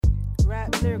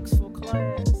Rap lyrics for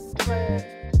class.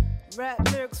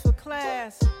 Rap lyrics for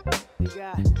class. We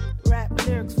got rap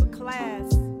lyrics for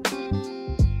class.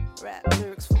 Rap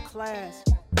lyrics for class.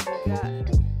 We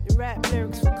got the rap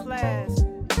lyrics for class.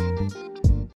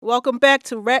 Welcome back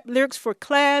to Rap Lyrics for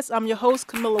Class. I'm your host,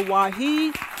 Kameelah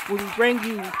Waheed, where we bring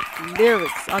you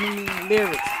lyrics,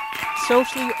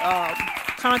 socially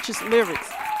conscious lyrics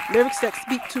that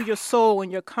speak to your soul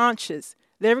and your conscience,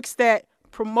 lyrics that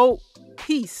promote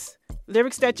peace,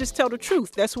 lyrics that just tell the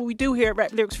truth. That's what we do here at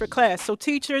Rap Lyrics for Class. So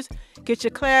teachers, get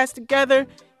your class together,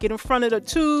 get in front of the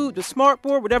tube, the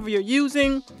smartboard, whatever you're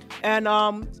using. And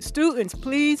students,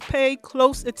 please pay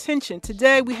close attention.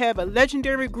 Today we have a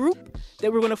legendary group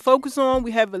that we're going to focus on.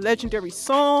 We have a legendary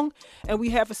song, and we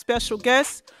have a special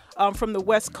guest from the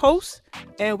West Coast.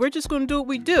 And we're just going to do what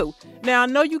we do. Now, I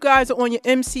know you guys are on your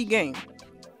MC game.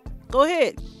 Go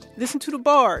ahead. Listen to the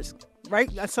bars.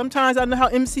 Right? Sometimes I know how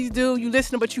MCs do. You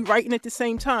listen, but you writing at the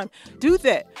same time. Do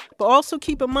that. But also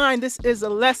keep in mind, this is a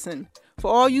lesson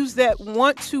for all you that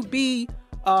want to be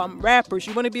rappers.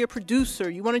 You want to be a producer.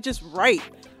 You want to just write.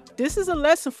 This is a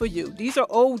lesson for you. These are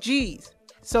OGs.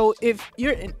 So if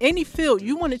you're in any field,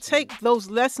 you want to take those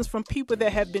lessons from people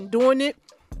that have been doing it,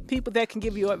 people that can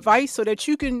give you advice so that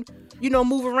you can,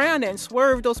 move around and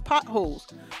swerve those potholes.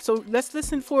 So let's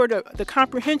listen for the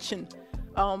comprehension.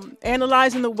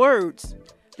 Analyzing the words.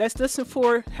 Let's listen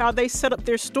for how they set up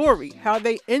their story, how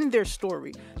they end their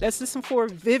story. Let's listen for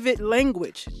vivid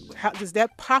language. How does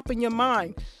that pop in your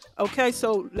mind? Okay,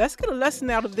 so let's get a lesson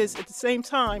out of this. At the same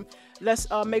time, let's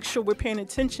make sure we're paying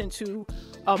attention to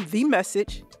the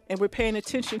message, and we're paying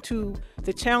attention to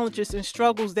the challenges and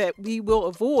struggles that we will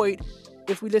avoid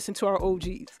if we listen to our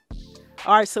OGs.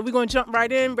 All right, so we're going to jump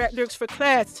right in. Rap Lyrics for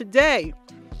Class. Today,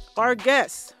 our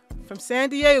guests from San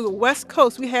Diego, West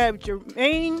Coast, we have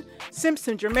Jermaine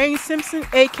Simpson,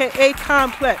 a.k.a.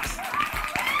 Complex.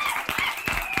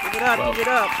 Give it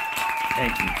up.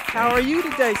 Thank you. How are you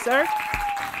today, sir?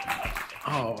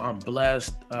 Oh, I'm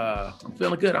blessed. I'm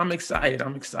feeling good. I'm excited.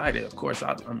 Of course,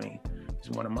 I mean, it's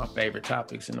one of my favorite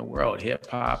topics in the world, hip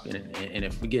hop. And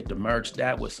if we get to merge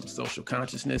that with some social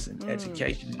consciousness and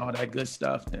education and all that good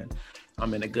stuff, then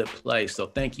I'm in a good place. So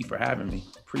thank you for having me.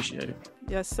 Appreciate it.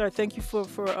 Yes, sir. Thank you for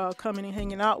coming and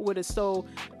hanging out with us. So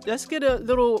let's get a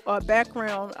little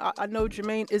background. I know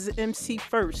Jermaine is an MC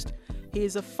first. He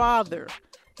is a father.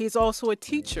 He's also a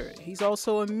teacher. He's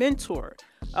also a mentor.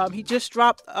 He just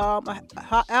dropped a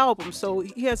hot album, so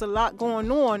he has a lot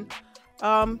going on.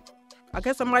 I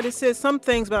guess I might have said some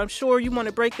things, but I'm sure you want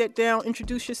to break that down,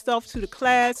 introduce yourself to the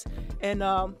class, and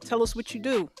tell us what you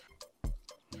do.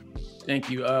 Thank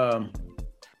you. I'm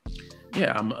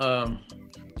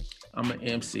an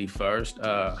MC first.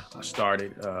 I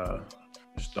started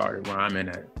rhyming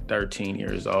at 13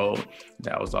 years old.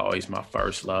 That was always my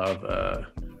first love.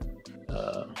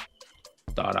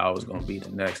 Thought I was gonna be the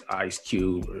next Ice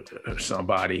Cube or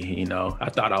somebody, I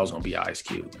thought I was gonna be Ice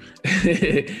Cube.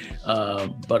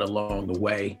 But along the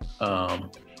way, I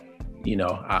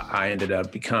ended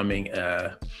up becoming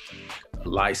a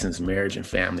licensed marriage and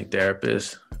family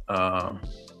therapist. And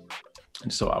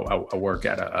so I work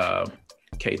at a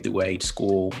K-8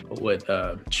 school with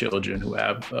children who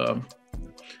have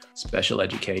special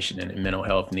education and mental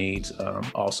health needs.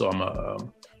 Also, I'm a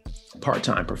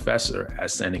part-time professor at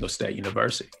San Diego State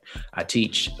University. I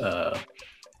teach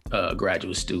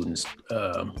graduate students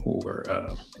who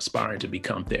are aspiring to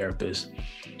become therapists.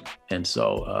 And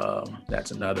so that's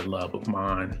another love of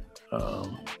mine.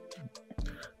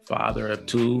 Father of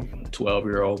two,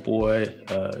 12-year-old boy,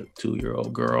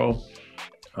 2-year-old girl.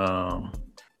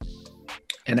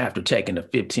 And after taking a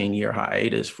 15-year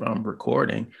hiatus from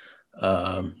recording,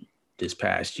 this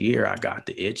past year, I got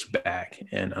the itch back.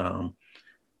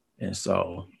 And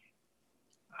so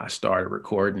I started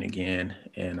recording again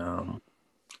and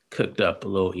cooked up a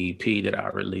little EP that I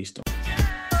released.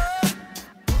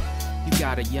 You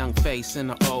got a young face and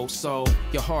an old soul.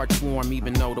 Your heart's warm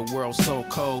even though the world's so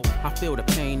cold. I feel the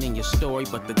pain in your story,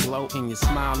 but the glow in your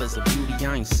smile is a beauty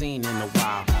I ain't seen in a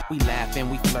while. We laugh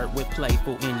and we flirt with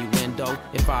playful innuendo.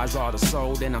 If eyes are the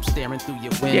soul, then I'm staring through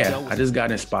your window. Yeah, I just got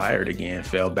inspired again,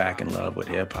 fell back in love with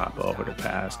hip hop over the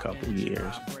past couple of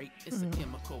years.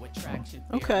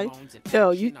 Okay.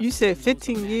 Yo, you said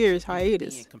 15 years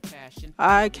hiatus.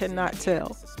 I cannot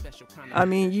tell. I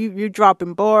mean, you're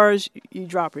dropping bars, you're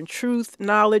dropping truth,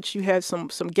 knowledge. You have some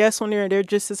guests on there, and they're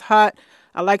just as hot.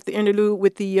 I like the interlude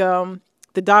with the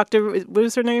doctor. What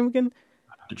is her name again?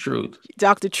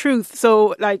 Dr. Truth.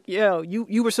 So, like,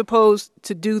 you were supposed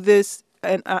to do this,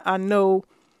 and I know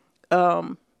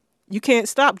you can't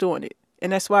stop doing it.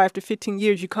 And that's why after 15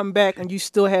 years, you come back and you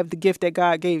still have the gift that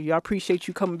God gave you. I appreciate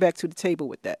you coming back to the table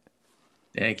with that.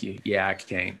 Thank you. Yeah, I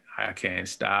can't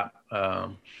stop. I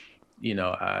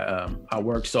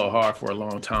worked so hard for a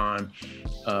long time.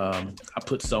 I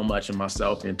put so much of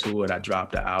myself into it. I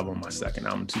dropped the album, my second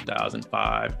album,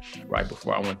 2005, right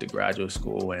before I went to graduate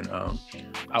school, and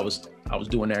I was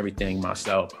doing everything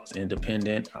myself. I was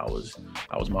independent. I was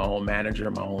my own manager,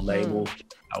 my own label.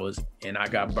 I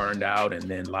got burned out, and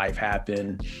then life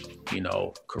happened.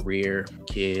 Career,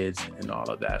 kids, and all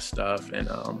of that stuff, and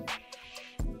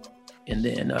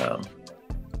then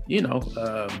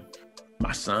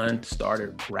my son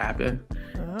started rapping,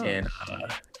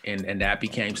 and that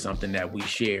became something that we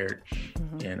shared,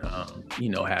 and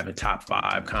having top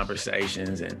 5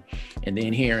 conversations, and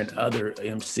then hearing other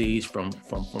MCs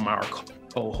from our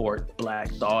cohort, Black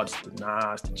Thoughts, to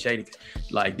Nas, to Shady,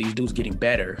 like these dudes getting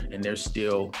better, and they're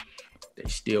still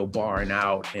barring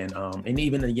out, and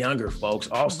even the younger folks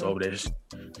also. There's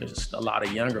a lot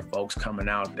of younger folks coming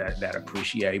out that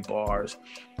appreciate bars,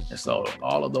 and so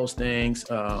all of those things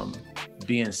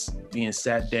being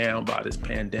sat down by this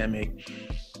pandemic,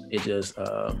 it just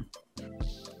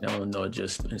it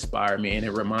just inspired me, and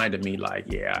it reminded me, like,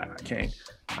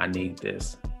 I need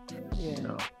this.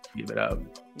 Give it up.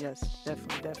 Yes,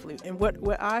 definitely. And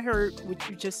what I heard, what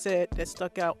you just said, that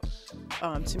stuck out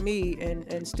to me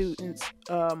and students,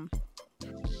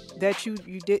 that you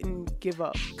didn't give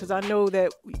up. Because I know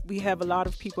that we have a lot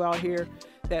of people out here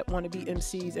that want to be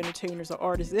MCs, entertainers, or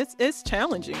artists. It's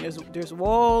challenging. There's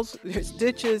walls, there's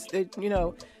ditches.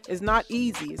 It's not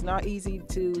easy. It's not easy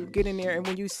to get in there. And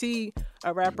when you see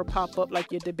a rapper pop up like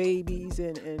your DaBabies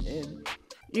and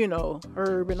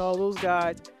Herb and all those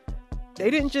guys, they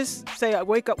didn't just say, I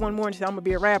wake up one morning and say, I'm going to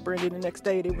be a rapper, and then the next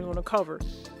day they were on a cover,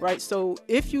 right? So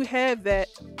if you have that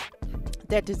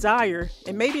desire,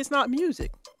 and maybe it's not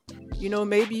music,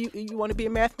 maybe you want to be a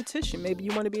mathematician, maybe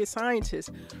you want to be a scientist,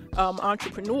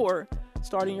 entrepreneur,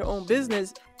 starting your own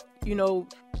business,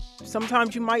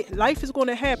 sometimes life is going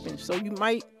to happen. So you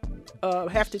might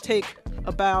have to take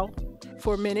a bow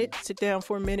for a minute, sit down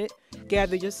for a minute,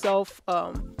 gather yourself.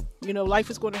 Life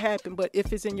is going to happen, but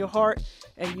if it's in your heart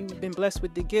and you've been blessed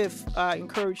with the gift, I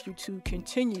encourage you to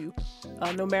continue,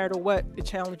 no matter what the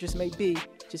challenges may be.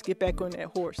 Just get back on that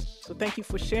horse. So thank you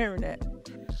for sharing that.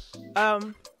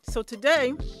 So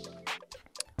today,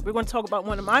 we're going to talk about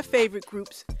one of my favorite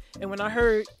groups. And when I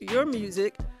heard your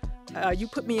music, you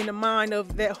put me in the mind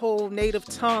of that whole native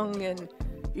tongue. And,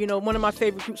 one of my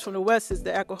favorite groups from the West is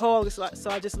the Alcoholics.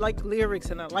 So I just like lyrics,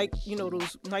 and I like,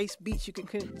 those nice beats you can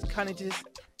kind of just,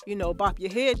 bop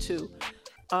your head to.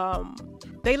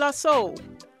 De La Soul.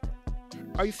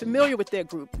 Are you familiar with that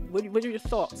group? What are your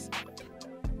thoughts?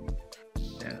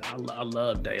 Yeah, I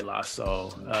love De La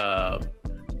Soul.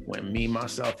 When Me,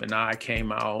 Myself, and I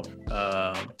came out,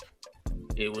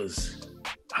 it was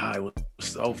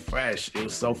so fresh. It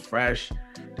was so fresh.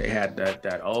 They had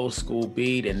that old school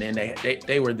beat, and then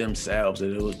they were themselves.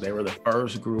 They were the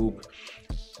first group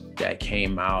that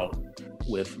came out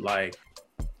with, like,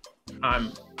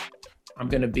 I'm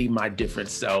gonna be my different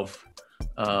self.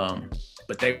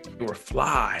 But they were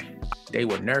fly. They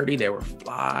were nerdy. They were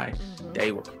fly.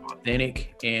 They were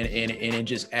authentic, and it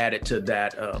just added to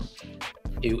that.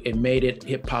 It made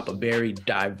hip hop a very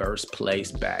diverse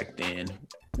place back then,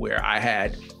 where I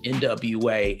had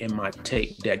NWA in my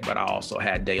tape deck, but I also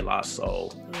had De La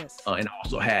Soul, and I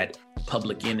also had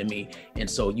Public Enemy. And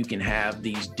so you can have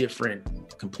these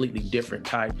completely different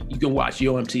types. You can watch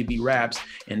Yo MTV Raps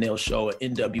and they'll show an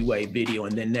NWA video,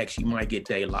 and then next you might get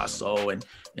De La Soul. And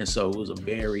so it was a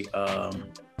very, I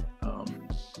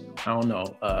don't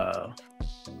know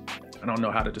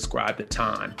how to describe the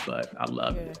time, but I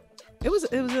loved it. It was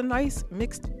a nice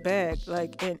mixed bag,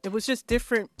 and it was just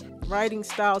different writing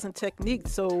styles and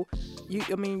techniques. So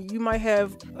you might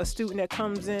have a student that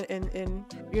comes in and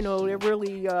they're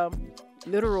really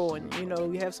literal, and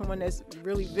you have someone that's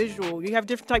really visual. You have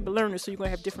different type of learners, so you're gonna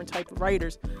have different type of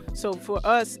writers. So for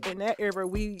us in that era,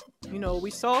 we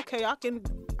saw, okay, I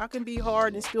can be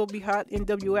hard and still be hot.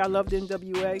 NWA, I loved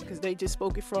NWA because they just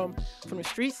spoke it from the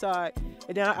street side,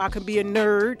 and then I can be a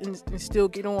nerd and still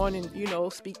get on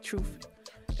and speak truth.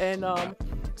 And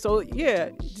so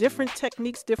yeah, different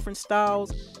techniques, different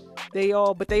styles. They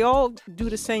all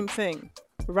do the same thing.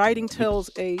 Writing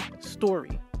tells a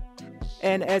story.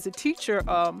 And as a teacher,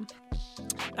 I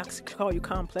could call you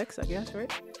Complex, I guess,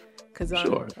 right?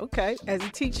 Sure. Okay. As a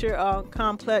teacher,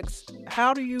 Complex,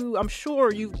 how do you? I'm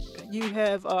sure you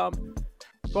have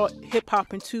brought hip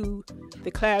hop into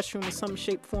the classroom in some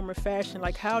shape, form, or fashion.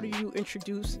 Like, how do you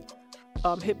introduce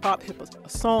hip hop, a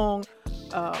song?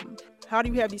 how do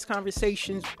you have these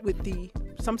conversations with the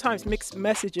sometimes mixed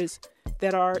messages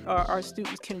that our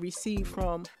students can receive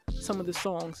from some of the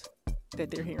songs that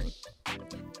they're hearing?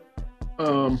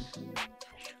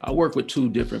 I work with two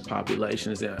different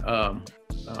populations. I'm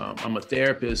a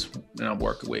therapist and I'm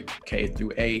working with K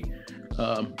through 8.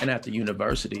 And at the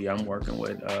university, I'm working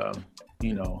with,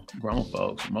 grown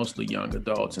folks, mostly young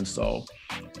adults. And so,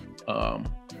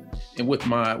 and with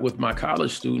my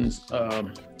college students,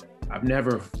 I've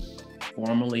never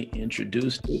formally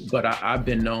introduced it, but I've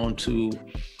been known to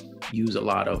use a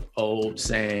lot of old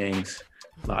sayings,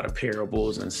 a lot of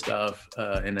parables and stuff,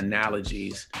 and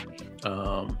analogies.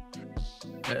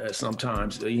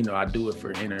 Sometimes, I do it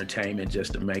for entertainment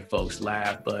just to make folks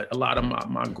laugh, but a lot of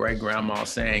my great grandma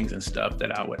sayings and stuff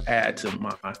that I would add to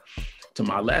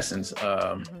my lessons.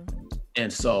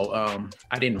 And so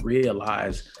I didn't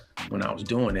realize when I was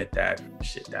doing it that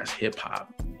that's hip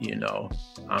hop.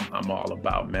 I'm all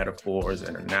about metaphors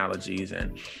and analogies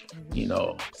and,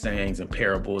 sayings and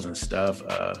parables and stuff,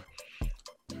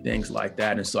 things like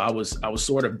that. And so I was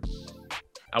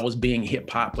being hip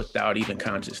hop without even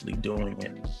consciously doing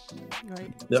it.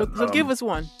 Right. So give us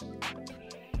one.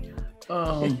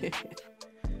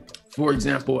 For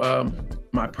example,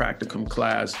 my practicum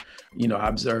class, I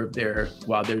observe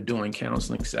while they're doing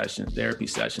counseling sessions, therapy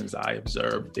sessions, I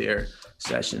observe their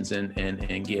sessions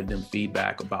and give them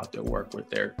feedback about their work with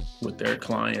their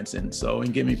clients. And so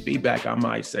in giving feedback, I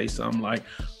might say something like,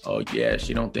 "Oh yeah,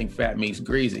 she don't think fat meat's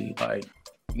greasy," like,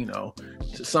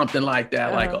 something like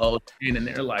that, like, "Oh," and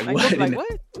they're like, "What?" Like,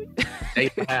 what? They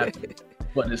have,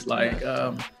 but it's like,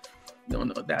 no,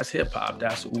 that's hip hop.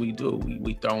 That's what we do.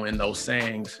 We throw in those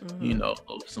sayings,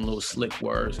 some little slick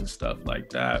words and stuff like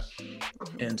that.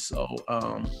 And so,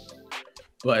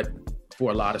 but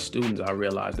for a lot of students, I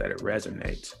realize that it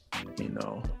resonates,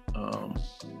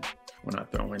 when I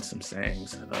throw in some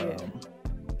sayings.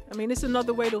 I mean, it's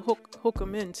another way to hook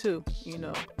them in too,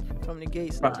 from the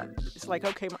gates. Right. It's like,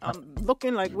 okay, I'm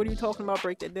looking like, what are you talking about?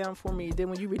 Break that down for me. Then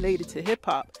when you relate it to hip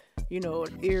hop,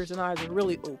 ears and eyes are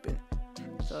really open.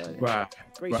 So,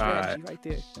 great strategy right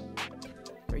there.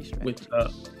 Great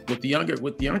strategy. With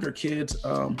the younger kids,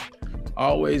 I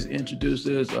always introduce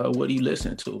this. What do you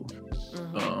listen to?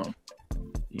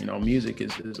 Music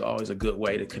is always a good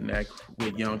way to connect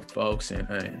with young folks, and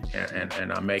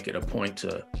I make it a point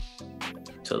to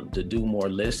do more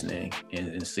listening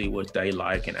and see what they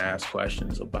like and ask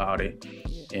questions about it.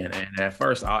 And at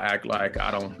first I'll act like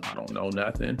I don't know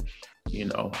nothing.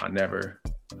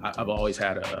 I've always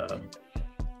had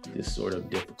this sort of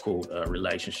difficult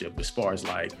relationship as far as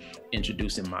like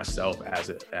introducing myself as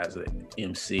a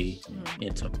MC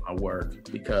into my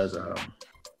work, because I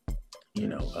don't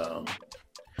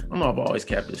know, I've always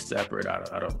kept it separate.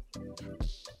 I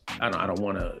don't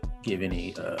want to give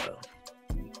any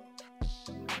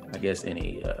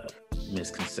any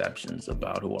misconceptions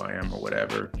about who I am or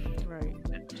whatever. Right.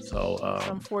 So it's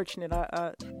unfortunate.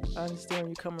 I understand where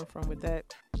you're coming from with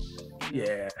that.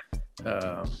 Yeah.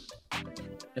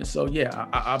 And so,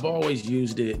 I've always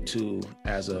used it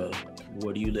as a,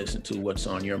 what do you listen to? What's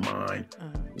on your mind?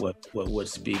 What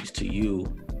speaks to you?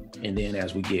 And then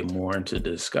as we get more into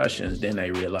discussions, then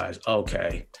they realize,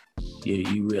 okay,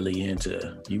 you really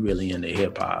into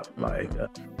hip hop, like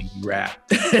you rap.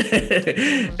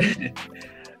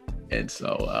 And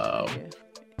so,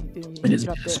 and it's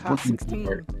dropped that Hot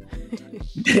 16.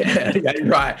 Yeah,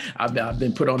 right. I've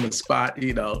been put on the spot,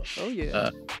 Oh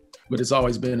yeah. But it's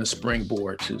always been a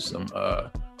springboard to some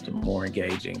to more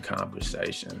engaging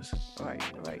conversations. Right.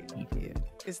 Yeah.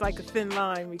 It's like a thin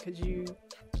line, because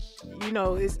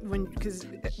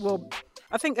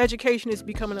I think education is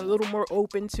becoming a little more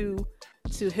open to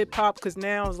hip hop, because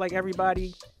now it's like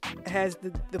everybody has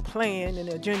the plan and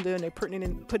the agenda, and they're putting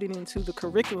it into the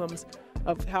curriculums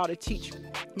of how to teach,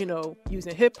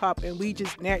 using hip hop, and we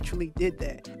just naturally did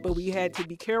that. But we had to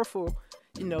be careful,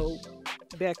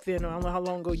 back then. I don't know how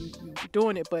long ago you were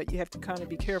doing it, but you have to kind of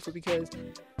be careful, because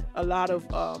a lot of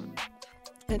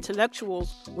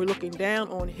intellectuals were looking down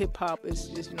on hip hop as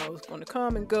it's going to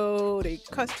come and go. They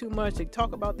cuss too much. They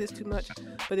talk about this too much,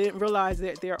 but they didn't realize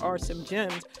that there are some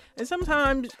gems. And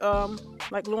sometimes,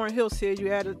 like Lauryn Hill said,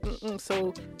 you add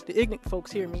so the ignorant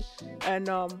folks hear me. And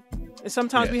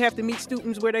sometimes we have to meet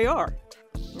students where they are,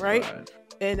 right?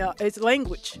 And it's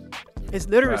language, it's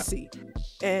literacy. Right.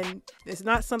 And it's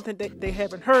not something that they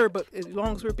haven't heard, but as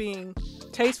long as we're being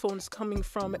tasteful and it's coming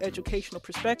from an educational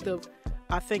perspective,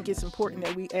 I think it's important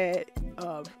that we add,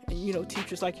 and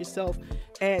teachers like yourself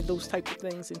add those type of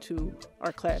things into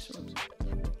our classrooms.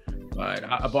 Right.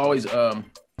 I've always,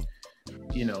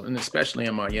 you know, and especially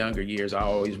in my younger years, I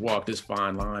always walked this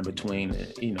fine line between,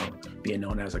 you know, being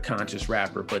known as a conscious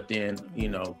rapper, but then, you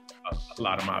know, a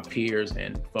lot of my peers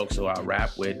and folks who I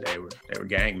rap with, they were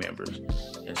gang members.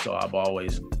 And so I've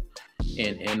always,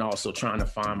 and also trying to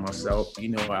find myself, you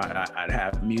know, I'd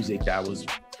have music that was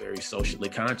very socially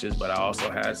conscious, but I also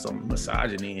had some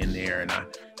misogyny in there, and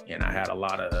I had a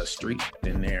lot of street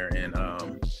in there,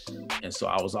 and so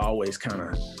I was always kind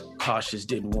of cautious,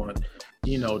 didn't want,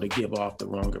 you know, to give off the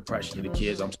wrong impression to the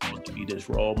kids. I'm supposed to be this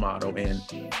role model, and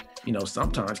you know,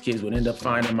 sometimes kids would end up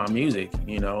finding my music.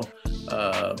 You know,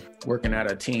 working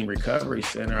at a teen recovery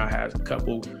center, I had a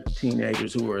couple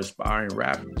teenagers who were aspiring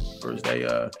rappers. They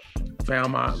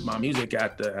found my music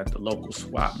at the local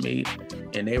swap meet,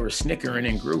 and they were snickering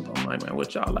in group. I'm like, man,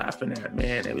 what y'all laughing at,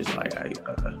 man? It was like,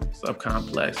 sub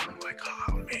Complex. I'm like,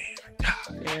 oh man,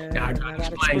 God. Now I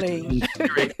gotta explain.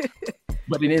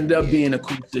 But it ended up being a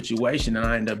cool situation, and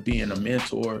I ended up being a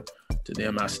mentor to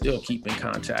them. I still keep in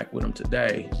contact with them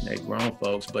today. They're grown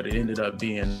folks, but it ended up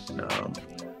being a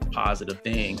positive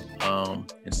thing.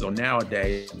 And so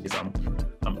nowadays, I'm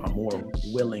more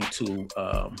willing to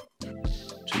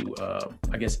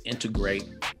I guess integrate,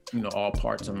 you know, all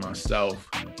parts of myself,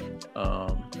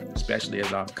 especially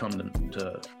as I've come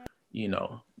to you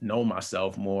know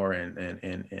myself more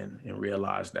and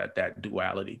realize that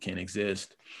duality can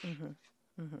exist. Mm-hmm.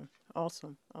 Mm-hmm.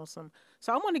 Awesome.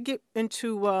 So I want to get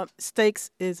into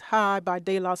Stakes is High by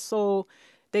De La Soul.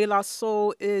 De La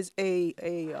Soul is a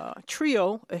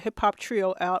trio, a hip hop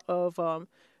trio out of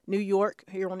New York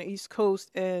here on the East Coast,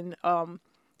 and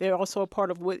they're also a part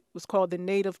of what was called the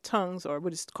Native Tongues, or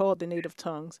what is called the Native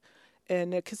Tongues,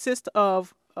 and it consists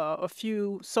of a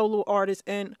few solo artists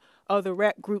and other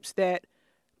rap groups that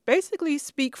basically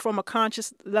speak from a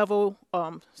conscious level,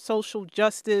 social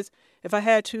justice. If I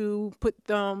had to put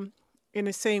them in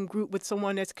the same group with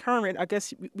someone that's current, I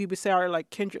guess we would say are like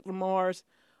Kendrick Lamar's,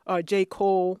 J.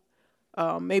 Cole.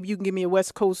 Maybe you can give me a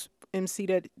West Coast MC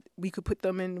that we could put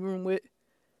them in the room with.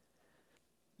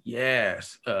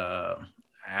 Yes,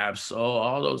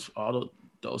 all those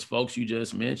folks you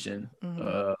just mentioned.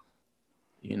 Mm-hmm.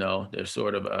 You know, they're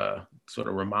sort of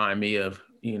remind me of,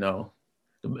 you know,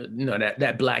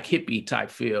 that black hippie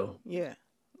type feel. Yeah.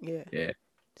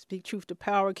 Speak truth to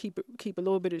power, keep a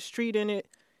little bit of street in it,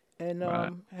 and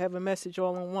right. Have a message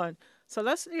all in one. So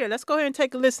let's go ahead and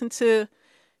take a listen to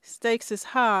Stakes is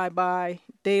High by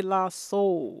De La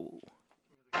Soul.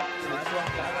 Bank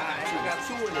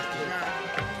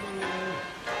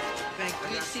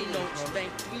 3C notes.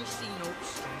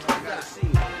 Gotta see.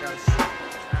 All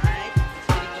right.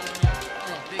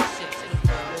 Big six.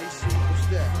 What's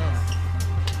that?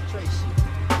 Tracy.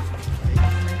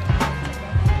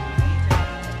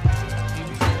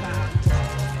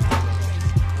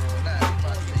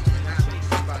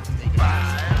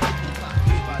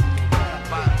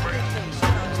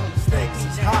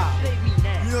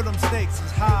 Them stakes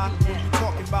is high when you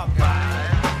talking about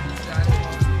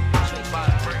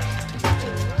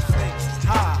stakes is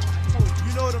high.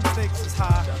 You know them stakes is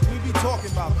high. We be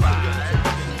talking about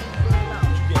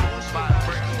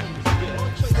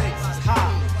stakes is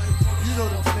high. You know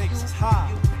them stakes is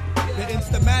high. The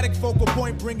instamatic focal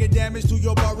point bringing damage to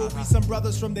your burrow. Be some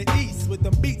brothers from the east with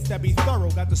them beats that be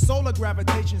thorough. Got the solar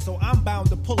gravitation, so I'm bound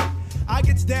to pull it. I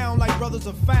gets down like brothers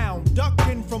are found,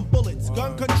 ducking from bullets.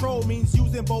 Gun control means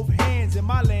using both hands in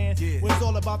my land, where it's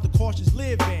all about the cautious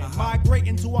living.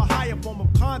 Migrating to a higher form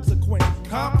of consequence.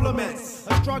 Compliments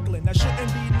are struggling, that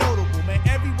shouldn't be notable. Man,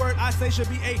 every word I say should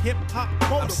be a hip-hop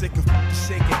quote. I'm sick of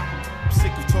shaking, I'm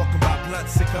sick of talking about blunt,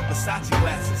 sick of Versace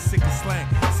glasses, sick of slang,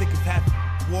 sick of happy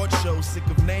award shows, sick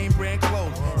of name brand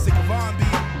clothes, sick of R&B,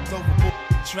 overboard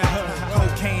trap,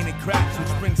 cocaine and craps, which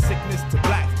brings sickness to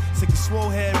black. Sick of swole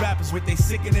head rappers with they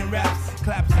sickening raps,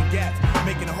 claps and gaps,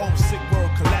 making the whole sick world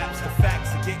collapse. The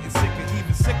facts are getting sicker,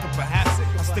 even sicker perhaps.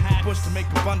 I stick a bush to make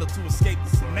a bundle to escape the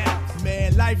synapse.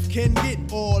 Man, life can get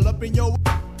all up in your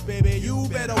baby, you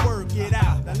better work it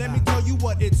out. Now let me tell you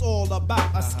what it's all about.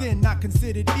 A skin not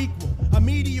considered equal. A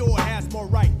meteor has more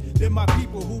right than my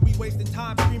people who be wasting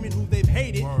time screaming who they've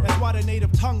hated. That's why the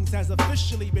Native Tongues has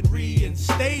officially been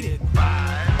reinstated.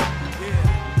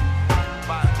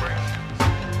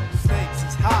 Stakes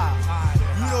is high.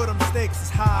 You know them stakes is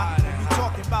high. When we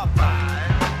talking about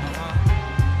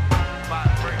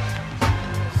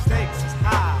stakes is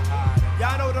high.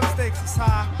 Y'all know them stakes is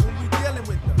high when we dealing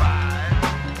with them.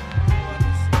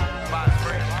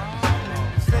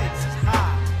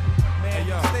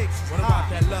 What about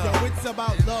that love? Yo, it's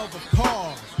about love of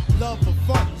cars, love of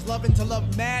funds, loving to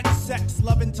love mad sex,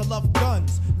 loving to love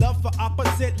guns. Love for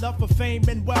opposite, love for fame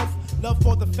and wealth. Love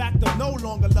for the fact of no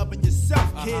longer loving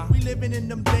yourself, kid. We living in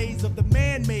them days of the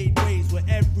man-made ways where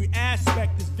every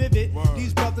aspect is vivid.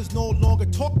 These brothers no longer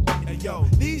talk, yo.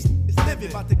 These is livid.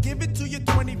 About to give it to you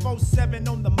 24/7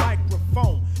 on the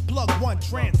microphone. Plug one,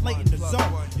 translating the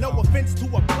zone. No offense to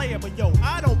a player, but yo,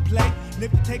 I don't play. And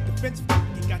if you take offense,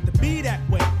 you got to be that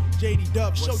way. JD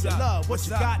Dub, show your love. What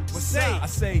you got to say? I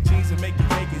say G's and make you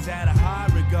take is at a high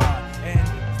regard. And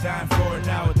it's time for it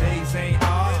nowadays ain't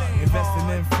hard. Investing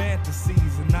in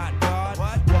fantasies and not God.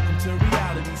 Welcome to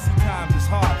reality. See, times is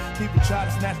hard. People try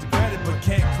to snatch the credit but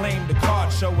can't claim the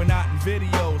card. Showing out in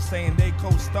videos saying they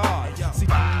co-starred. See,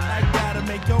 like that'll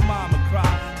make your mama cry.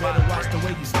 Better watch the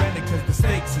way you spend it cause the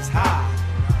stakes is high.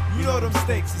 You know them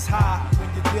stakes is high when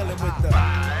you're dealing with the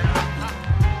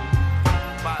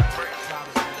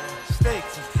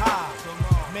stakes is high.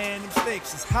 Man, them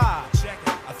stakes is high. Check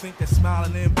it. I think that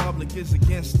smiling in public is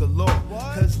against the law.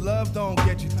 Cause love don't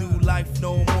get you through life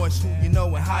no more. It's who you know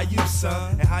and how you,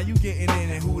 son. And how you getting in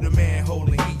and who the man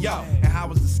holding he, yo. And how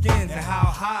was the skins and how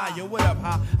high, yo, what up,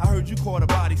 how? I heard you caught a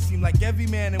body. Seem like every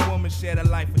man and woman share the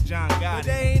life of John Gotti. But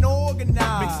they ain't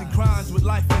organized. Mixing crimes with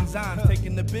life enzymes.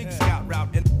 Taking the big scout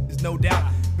route. And there's no doubt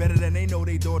better than they know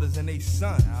they daughters and they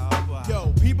sons.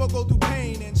 Yo, people go through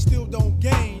pain and still don't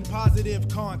gain positive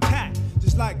contact.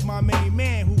 Just like my main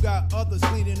man who got others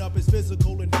cleaning up his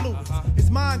physical influence.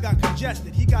 His mind got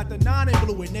congested, he got the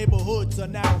non-influent. Neighborhoods are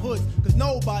now hoods, cause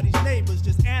nobody's neighbors,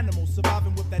 just animals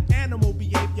surviving with that animal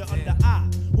behavior under eye.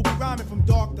 Who be rhyming from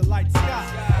dark to light sky.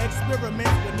 Experiments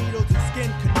where needles and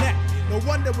skin connect. No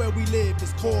wonder where we live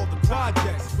is called the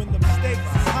projects. When the mistakes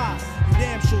is high, you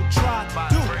damn sure try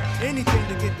to do anything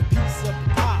to get the piece of the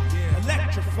pie.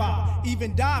 Electrify,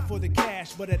 even die for the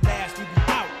cash, but at last we be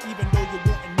out, even though you're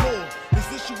wanting more.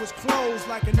 This issue was closed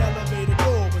like an elevator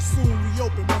door, but soon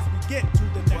reopen once we get to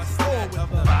the next floor with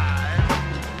the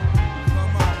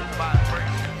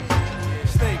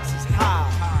stakes is high.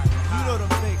 You know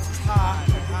them stakes is high.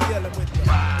 We're dealing with the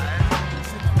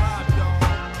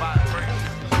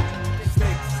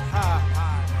stakes is high.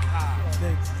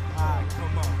 Stakes is high.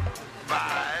 Come on.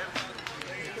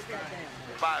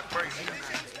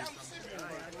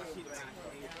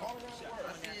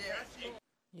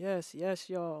 Yes, yes,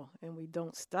 y'all, and we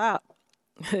don't stop.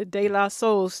 De La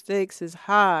Soul, stakes is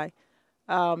high.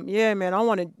 Yeah, man, I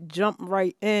want to jump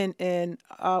right in, and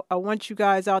I want you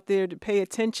guys out there to pay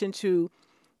attention to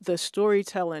the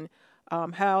storytelling.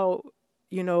 How,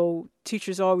 you know,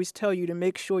 teachers always tell you to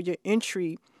make sure your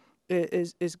entry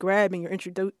is grabbing, you're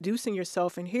introducing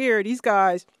yourself. And here, these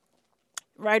guys,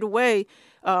 right away,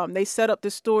 they set up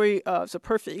this story. It's a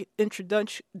perfect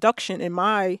introduction, in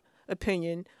my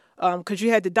opinion, because you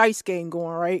had the dice game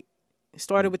going, right? It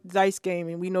started with the dice game,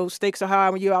 and we know stakes are high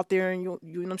when you're out there and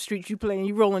you in them streets, you playing,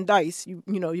 you rolling dice. You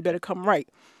know, you better come right.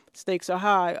 Stakes are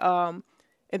high.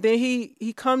 And then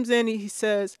he comes in and he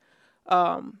says,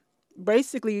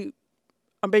 basically,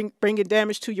 I'm bringing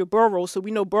damage to your borough. So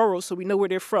we know boroughs, so we know where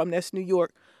they're from. That's New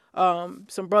York.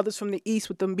 Some brothers from the East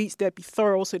with them beats that be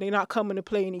thorough, so they're not coming to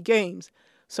play any games.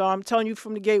 So I'm telling you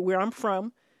from the gate where I'm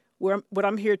from, what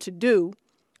I'm here to do.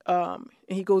 And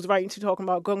he goes right into talking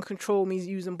about gun control means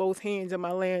using both hands in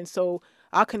my land. So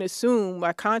I can assume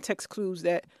by context clues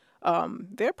that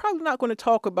they're probably not going to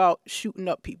talk about shooting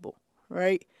up people,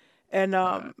 right? And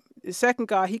the second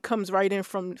guy, he comes right in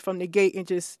from the gate and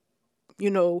just,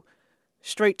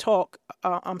 straight talk.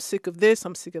 I'm sick of this.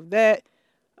 I'm sick of that.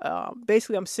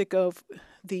 Basically, I'm sick of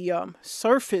the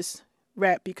surface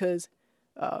rap because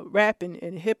rap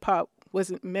and hip hop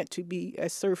wasn't meant to be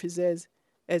as surface as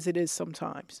it is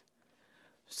sometimes.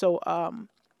 So I'm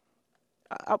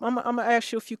gonna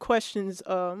ask you a few questions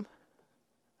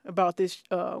about this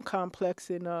complex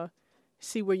and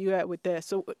see where you're at with that.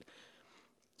 So,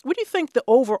 what do you think the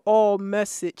overall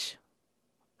message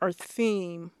or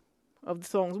theme of the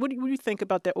songs? What do you think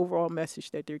about that overall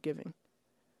message that they're giving?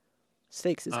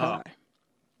 Stakes is high.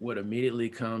 What immediately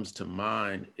comes to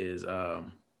mind is a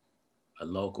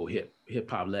local hip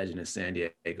hop legend in San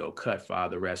Diego, Cut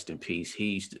Father, rest in peace.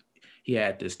 He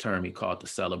had this term he called the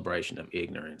celebration of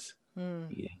ignorance.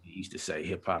 He used to say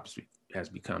hip hop has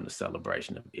become the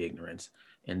celebration of ignorance,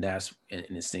 and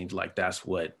it seems like that's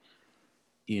what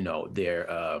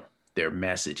their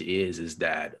message is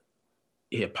that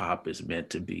hip hop is meant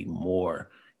to be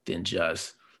more than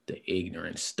just the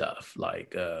ignorant stuff.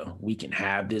 Like we can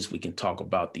have this, we can talk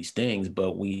about these things,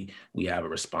 but we have a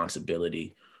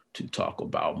responsibility to talk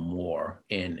about more.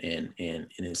 And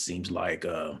it seems like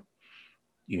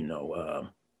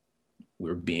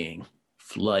we're being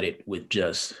flooded with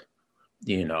just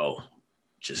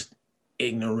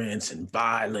ignorance and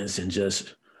violence, and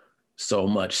just so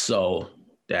much so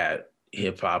that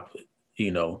hip hop,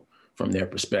 from their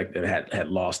perspective, had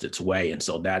lost its way. And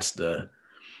so that's the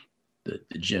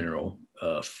general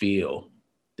feel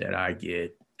that I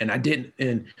get. And I didn't,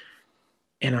 and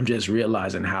I'm just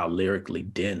realizing how lyrically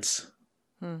dense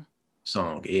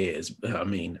song is. I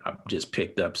mean, I just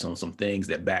picked up some things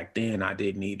that back then I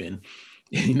didn't even,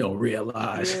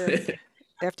 realize. Yeah.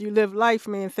 After you live life,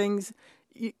 man, things,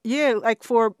 yeah, like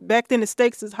for back then, the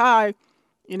stakes is high.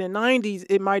 In the 90s,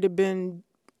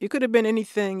 it could have been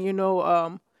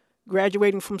anything,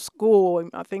 graduating from school.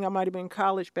 I think I might have been in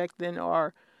college back then,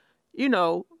 or,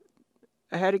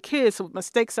 I had a kid, so my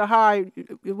stakes are high.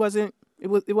 It was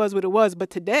what it was. But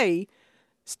today,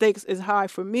 stakes is high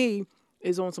for me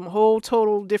is on some whole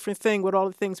total different thing with all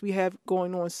the things we have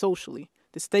going on socially.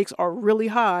 The stakes are really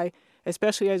high,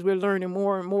 especially as we're learning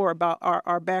more and more about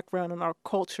our background and our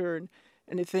culture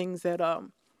and the things that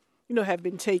have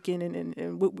been taken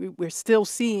and what we're still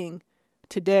seeing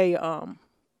today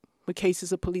with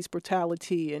cases of police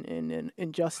brutality and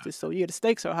injustice. So yeah, the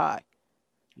stakes are high.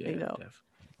 Yeah, definitely.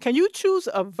 Can you choose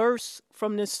a verse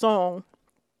from this song,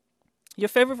 your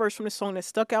favorite verse from this song that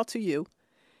stuck out to you?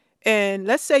 And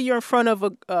let's say you're in front of a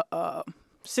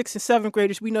 6th and 7th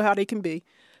graders. We know how they can be,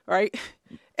 right?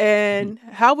 And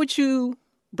how would you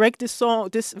break this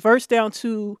verse down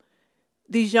to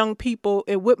these young people,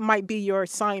 and what might be your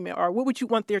assignment, or what would you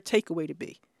want their takeaway to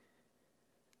be?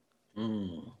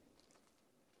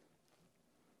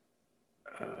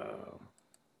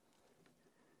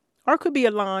 Or it could be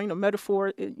a line, a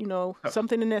metaphor,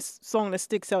 something in this song that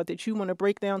sticks out that you want to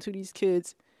break down to these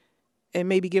kids and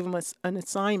maybe give them an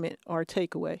assignment or a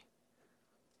takeaway.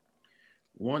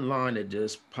 One line that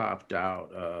just popped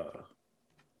out,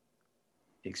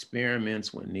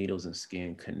 experiments when needles and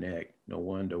skin connect. No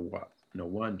wonder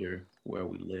where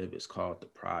we live is called the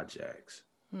projects.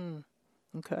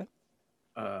 Okay.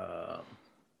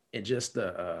 And just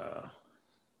the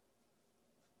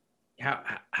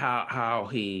how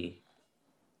he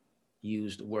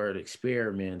used the word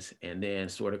experiments and then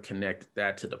sort of connected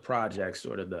that to the project,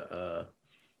 sort of the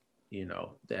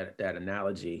that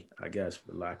analogy, I guess,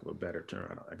 for lack of a better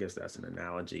term. I guess that's an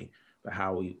analogy, but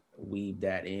how we weave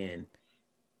that in,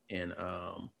 and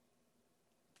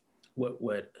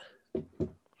what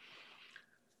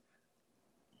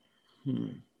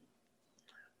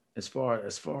as far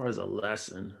as a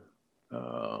lesson,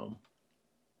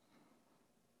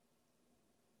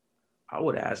 I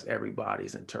would ask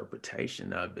everybody's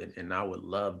interpretation of it, and I would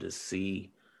love to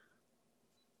see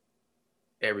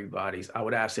I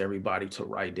would ask everybody to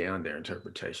write down their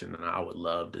interpretation, and I would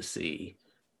love to see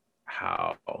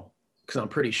how, because I'm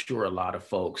pretty sure a lot of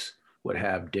folks would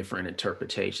have different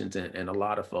interpretations, and a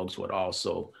lot of folks would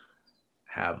also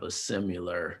have a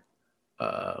similar,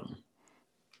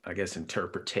 I guess,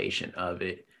 interpretation of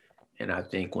it. And I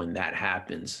think when that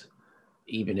happens,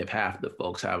 even if half the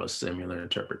folks have a similar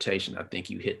interpretation, I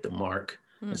think you hit the mark.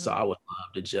 And so I would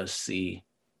love to just see,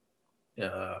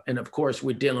 and of course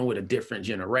we're dealing with a different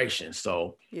generation.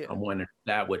 So yeah. I'm wondering if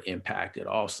that would impact it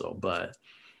also, but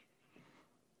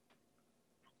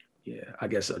yeah, I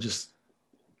guess I'll just.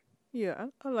 Yeah,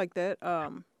 I like that.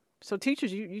 So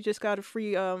teachers, you just got a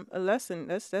free a lesson.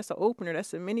 That's an opener.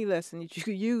 That's a mini lesson that you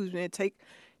could use, and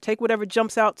take whatever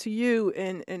jumps out to you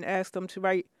and ask them to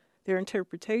write their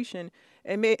interpretation.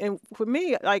 And for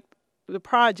me, like the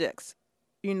projects,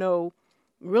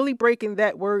 really breaking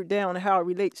that word down and how it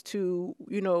relates to,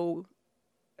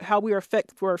 how we're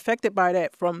affected by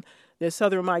that from the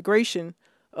southern migration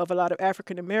of a lot of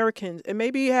African Americans, and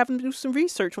maybe have them do some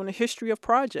research on the history of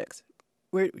projects.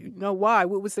 Where, why?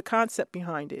 What was the concept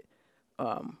behind it?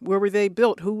 Where were they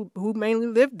built? Who mainly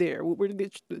lived there? What were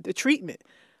the treatment?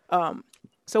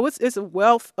 So it's a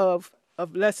wealth of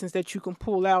lessons that you can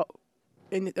pull out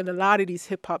in a lot of these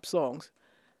hip hop songs.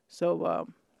 So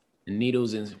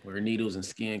needles and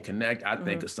skin connect. I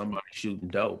think of somebody shooting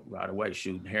dope right away,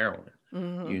 shooting heroin.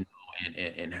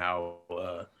 And how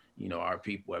our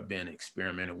people have been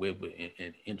experimented with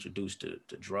and introduced to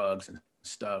drugs and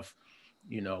stuff.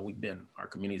 Our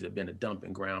communities have been a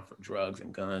dumping ground for drugs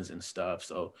and guns and stuff.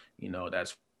 So,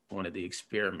 that's one of the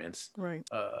experiments, right.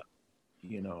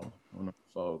 On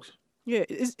folks. Yeah.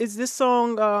 Is this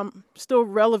song still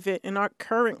relevant in our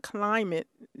current climate?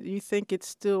 Do you think it's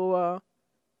still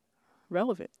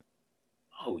relevant?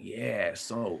 Oh yeah.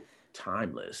 So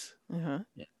timeless. Yeah.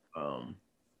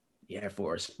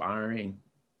 For aspiring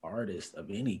artists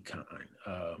of any kind,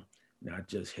 not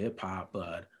just hip hop,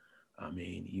 but I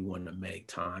mean, you want to make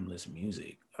timeless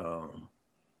music.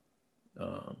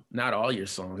 Not all your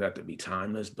songs have to be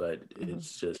timeless, but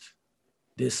it's just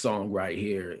this song right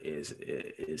here is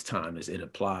timeless. It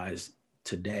applies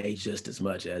today just as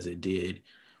much as it did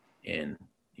in,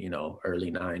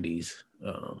 early 90s.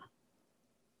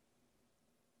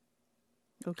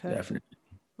 Okay. Definitely.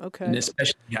 Okay. And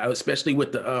especially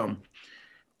with the,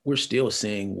 we're still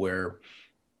seeing where,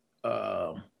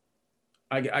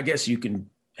 I guess you can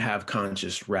have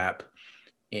conscious rap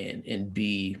and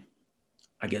be,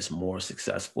 I guess, more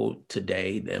successful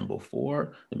today than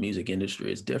before. The music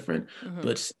industry is different,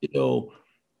 but still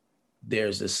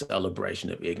there's a celebration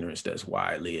of ignorance that's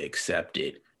widely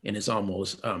accepted. And it's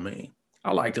almost,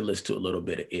 I like to listen to a little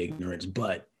bit of ignorance,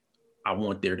 but I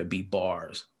want there to be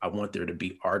bars. I want there to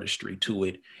be artistry to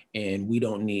it. And we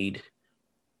don't need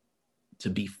to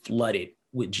be flooded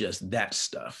with just that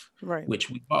stuff, Right. which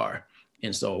we are.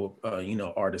 And so,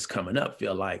 artists coming up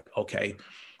feel like, okay,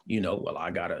 well,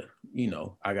 I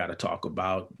gotta talk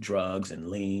about drugs and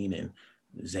lean and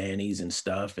Xannies and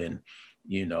stuff and,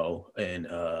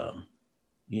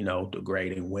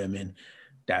 degrading women.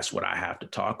 That's what I have to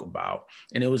talk about.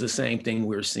 And it was the same thing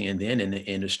we were seeing then in the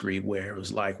industry, where it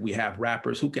was like, we have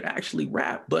rappers who could actually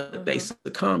rap, but they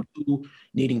succumbed to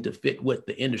needing to fit what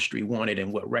the industry wanted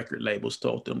and what record labels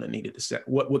told them they needed to set,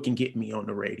 what can get me on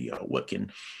the radio, what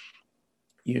can,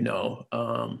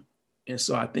 and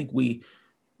so I think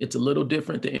it's a little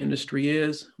different, the industry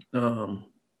is,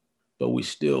 but we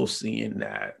still seeing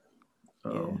that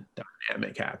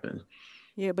dynamic happen.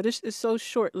 Yeah, but it's so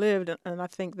short-lived, and I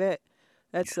think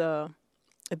that's a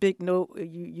big note.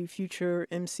 You future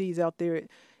MCs out there,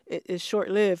 it's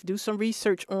short-lived. Do some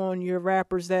research on your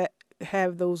rappers that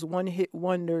have those one-hit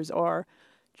wonders or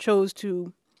chose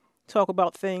to talk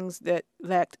about things that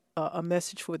lacked a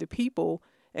message for the people,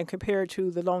 and compare it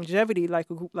to the longevity, like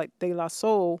a group like De La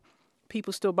Soul.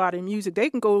 People still buy their music. They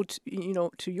can go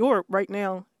to Europe right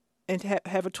now and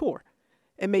have a tour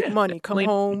and make money. Come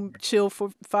home, chill for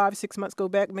 5-6 months, go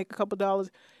back, make a couple dollars.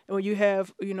 And when you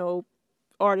have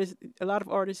artists, a lot of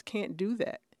artists can't do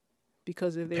that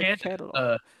because of their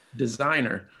catalog.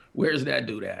 Designer, where's that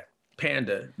dude at?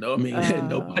 Panda. No, I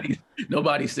mean,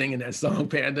 nobody's singing that song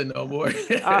Panda no more.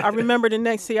 I remember the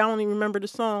next. See, I don't even remember the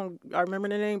song. I remember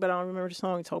the name, but I don't remember the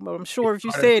song you're talking about. I'm sure if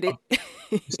you said it.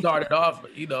 Started off,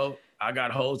 I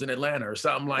got hoes in Atlanta or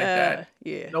something like that.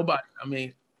 Yeah. Nobody, I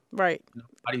mean. Right.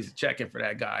 Nobody's checking for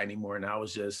that guy anymore. And that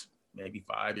was just maybe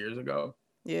 5 years ago.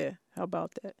 Yeah. How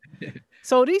about that?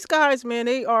 So these guys, man,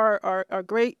 they are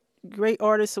great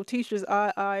artists. So teachers,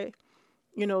 I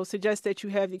suggest that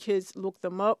you have your kids look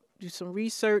them up, do some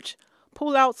research,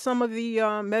 pull out some of the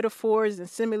metaphors and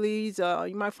similes.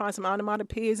 You might find some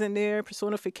onomatopoeias in there,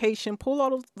 personification. Pull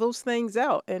all those things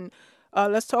out, and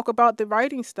let's talk about the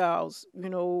writing styles.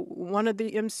 One of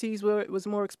the MCs where it was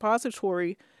more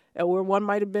expository, where one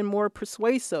might have been more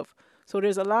persuasive. So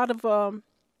there's a lot of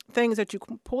things that you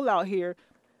can pull out here.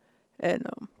 And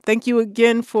thank you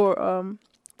again for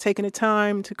taking the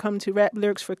time to come to Rap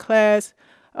Lyrics for Class.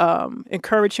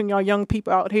 Encouraging our young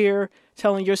people out here,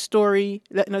 telling your story,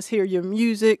 letting us hear your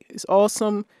music is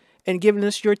awesome, and giving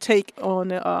us your take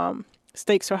on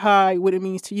Stakes Are High, what it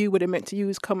means to you, what it meant to you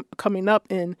is coming up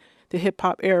in the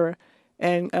hip-hop era.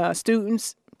 And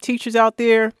students, teachers out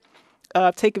there,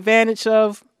 take advantage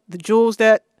of the jewels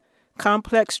that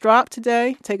Complex dropped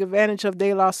today. Take advantage of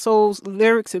De La Soul's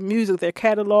lyrics and music. Their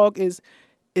catalog is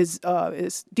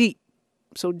deep.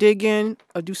 So dig in,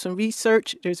 do some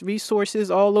research. There's resources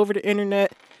all over the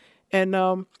internet, and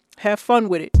have fun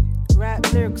with it.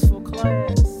 Rap lyrics for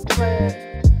class.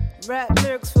 Rap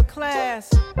lyrics for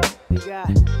class. We got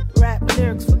rap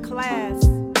lyrics for class.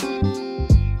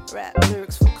 Rap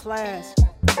lyrics for class.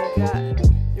 We got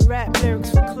rap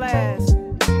lyrics for class.